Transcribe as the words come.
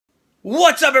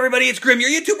What's up, everybody? It's Grim, your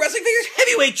YouTube Wrestling Figures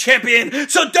Heavyweight Champion.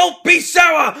 So don't be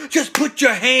sour. Just put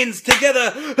your hands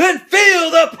together and feel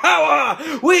the power.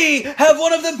 We have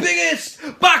one of the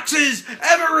biggest boxes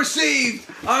ever received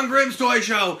on Grim's Toy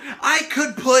Show. I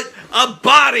could put a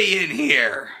body in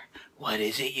here. What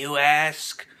is it, you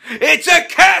ask? It's a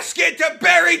casket to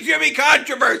bury Jimmy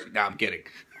Controversy. No, I'm kidding.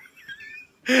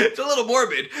 It's a little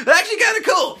morbid, but actually kind of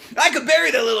cool. I could bury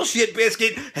that little shit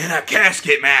biscuit in a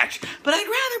casket match, but I'd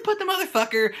rather put the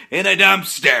motherfucker in a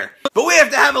dumpster. But we have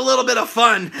to have a little bit of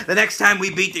fun the next time we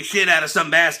beat the shit out of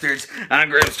some bastards on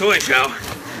Grim's Toy Show.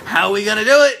 How are we gonna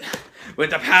do it?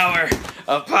 With the power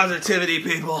of positivity,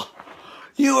 people.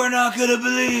 You are not gonna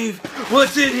believe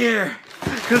what's in here,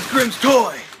 because Grim's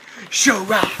Toy Show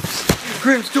rocks.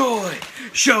 Grim's Toy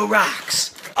Show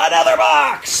rocks. Another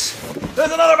box! There's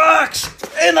another box!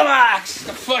 In the box! Get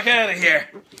the fuck out of here.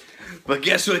 But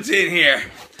guess what's in here?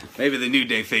 Maybe the New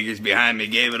Day figures behind me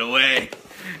gave it away.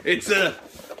 It's a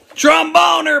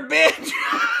tromboner, bitch!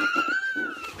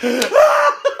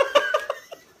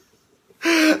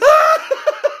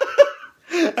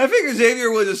 I figured Xavier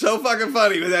was so fucking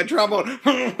funny with that trombone.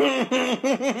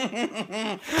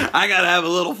 I gotta have a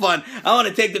little fun. I want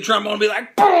to take the trombone and be like,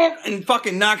 and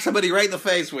fucking knock somebody right in the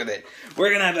face with it.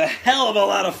 We're gonna have a hell of a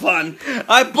lot of fun.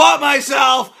 I bought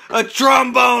myself a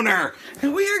tromboner,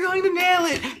 and we are going to nail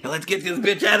it. Now let's get this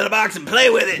bitch out of the box and play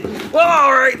with it. Well,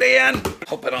 all right then.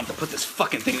 Hope I don't have to put this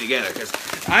fucking thing together, because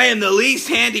I am the least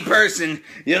handy person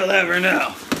you'll ever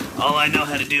know. All I know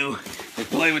how to do is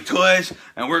play with toys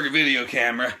and work a video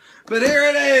camera. But here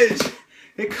it is.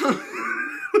 It comes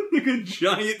like a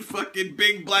giant fucking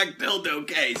big black dildo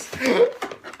case.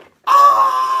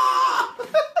 Ah!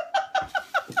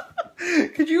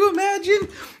 Could you imagine?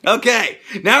 Okay,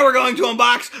 now we're going to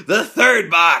unbox the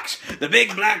third box. The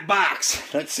big black box.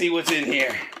 Let's see what's in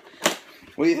here.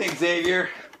 What do you think, Xavier?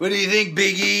 What do you think,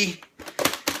 Big E?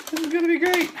 This is gonna be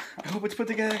great. I hope it's put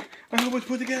together. I hope it's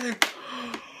put together.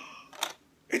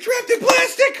 It's wrapped in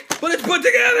plastic, but it's put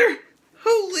together.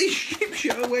 Holy shit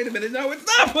show. Wait a minute. No, it's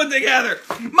not put together.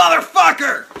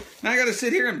 Motherfucker. Now I gotta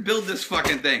sit here and build this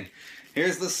fucking thing.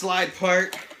 Here's the slide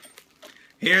part.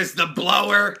 Here's the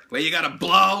blower, where you gotta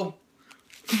blow.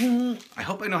 I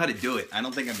hope I know how to do it. I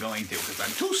don't think I'm going to, because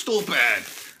I'm too stupid.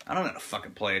 I don't know how to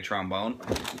fucking play a trombone.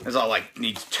 It's all like,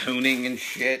 needs tuning and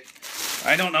shit.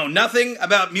 I don't know nothing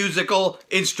about musical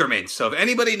instruments. So if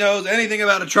anybody knows anything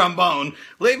about a trombone,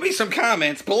 leave me some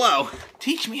comments below.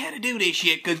 Teach me how to do this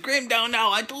shit, because Grim don't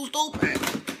know. I'm too stupid.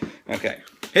 Okay,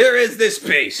 here is this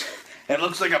piece. It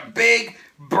looks like a big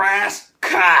brass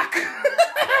cock.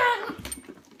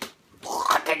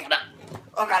 Oh, kick it up.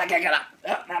 Oh, gotta kick it up.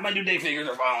 Oh, now my New Day figures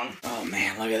are falling. Oh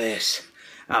man, look at this.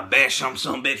 I'll bash some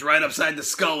bitch right upside the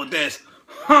skull with this.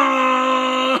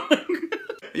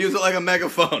 Use it like a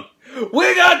megaphone.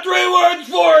 We got 3 words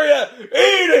for you.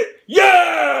 Eat it.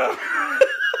 Yeah.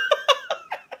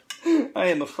 I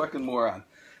am a fucking moron.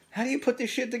 How do you put this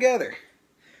shit together?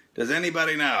 Does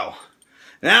anybody know?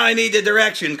 Now I need the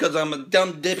direction, because I'm a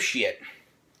dumb dipshit.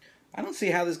 I don't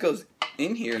see how this goes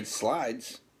in here and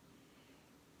slides.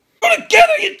 Put it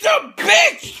together, you dumb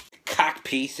bitch! Cock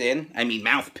piece in. I mean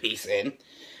mouth piece in.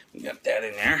 We got that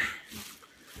in there.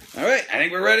 Alright, I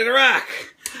think we're ready to rock.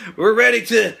 We're ready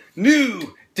to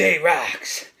New Day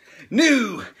rocks.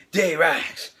 New Day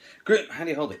rocks. Grim, how do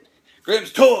you hold it?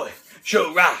 Grim's Toy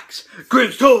Show rocks.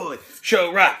 Grim's Toy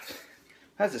Show rocks.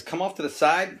 How does this come off to the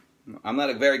side? I'm not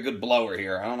a very good blower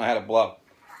here. I don't know how to blow.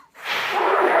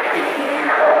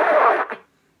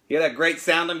 Hear that great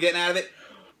sound I'm getting out of it?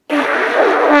 I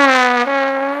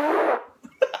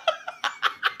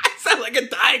sound like a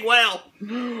dying whale.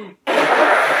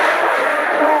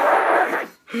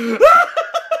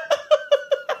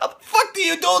 How the fuck do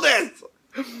you do this?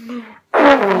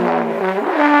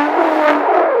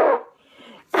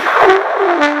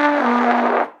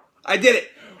 I did it.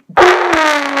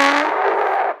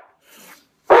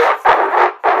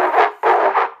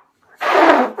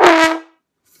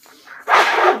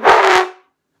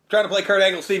 Trying to play Kurt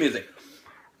Angle's theme music.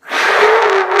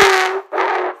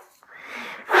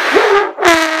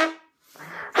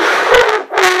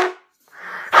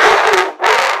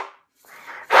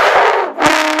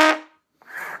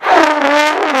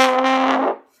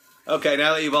 Okay,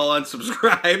 now that you've all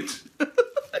unsubscribed.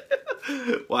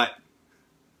 What?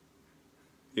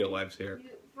 Your wife's here.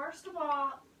 First of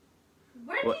all,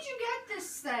 where did you get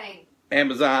this thing?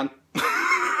 Amazon. You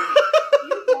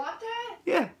bought that?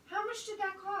 Yeah. How much did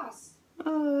that cost?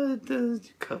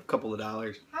 A couple of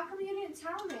dollars. How come you didn't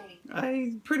tell me?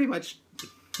 I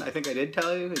think I did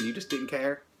tell you, and you just didn't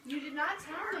care. You did not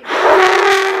tell me.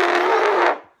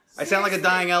 I sound like a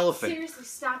dying elephant. Seriously,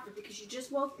 stop it because you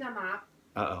just woke them up.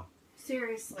 Uh-oh.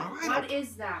 Seriously, Right, what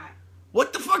is that?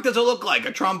 What the fuck does it look like?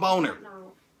 A tromboner?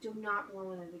 No, do not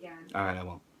blow it again. All right, I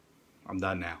won't. I'm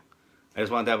done now. I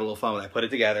just wanted to have a little fun with it. I put it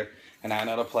together, and now I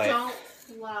know how to play it. Don't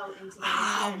blow into that.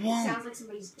 I won't. It sounds like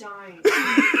somebody's dying.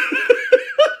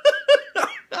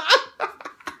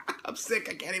 I'm sick.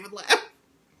 I can't even laugh.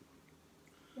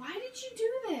 Why did you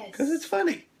do this? Because it's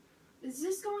funny. Is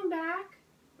this going back?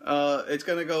 It's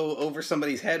going to go over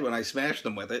somebody's head when I smash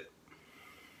them with it.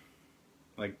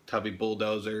 Like Tubby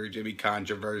Bulldozer, Jimmy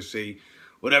Controversy,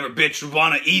 whatever bitch would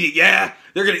want to eat it, yeah?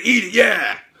 They're going to eat it,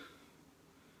 yeah!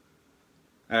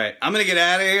 Alright, I'm going to get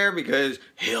out of here because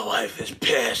Heel Wife is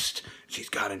pissed. She's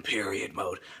gone in period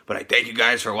mode. But I thank you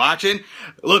guys for watching.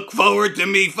 Look forward to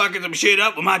me fucking some shit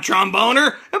up with my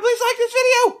tromboner. And please like this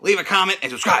video, leave a comment,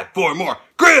 and subscribe for more.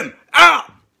 Grim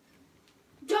out!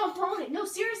 Don't blow it. No,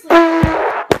 seriously. You're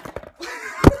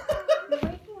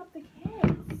waking up the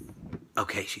kids.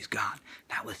 Okay, she's gone.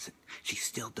 Now listen, she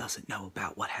still doesn't know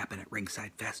about what happened at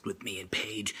Ringside Fest with me and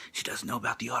Paige. She doesn't know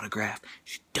about the autograph.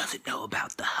 She doesn't know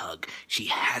about the hug. She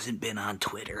hasn't been on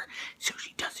Twitter, so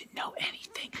she doesn't know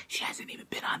anything. She hasn't even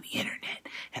been on the internet.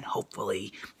 And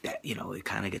hopefully that, you know, it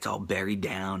kind of gets all buried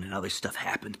down and other stuff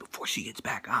happens before she gets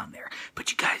back on there.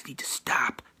 But you guys need to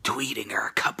stop tweeting her.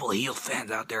 A couple of heel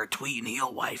fans out there are tweeting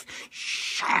Heel Wife.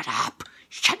 Shut up.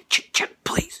 Shut,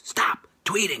 please stop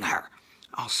tweeting her.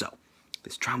 Also,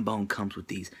 this trombone comes with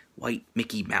these white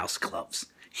Mickey Mouse gloves.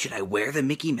 Should I wear the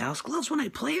Mickey Mouse gloves when I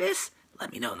play this?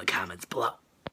 Let me know in the comments below.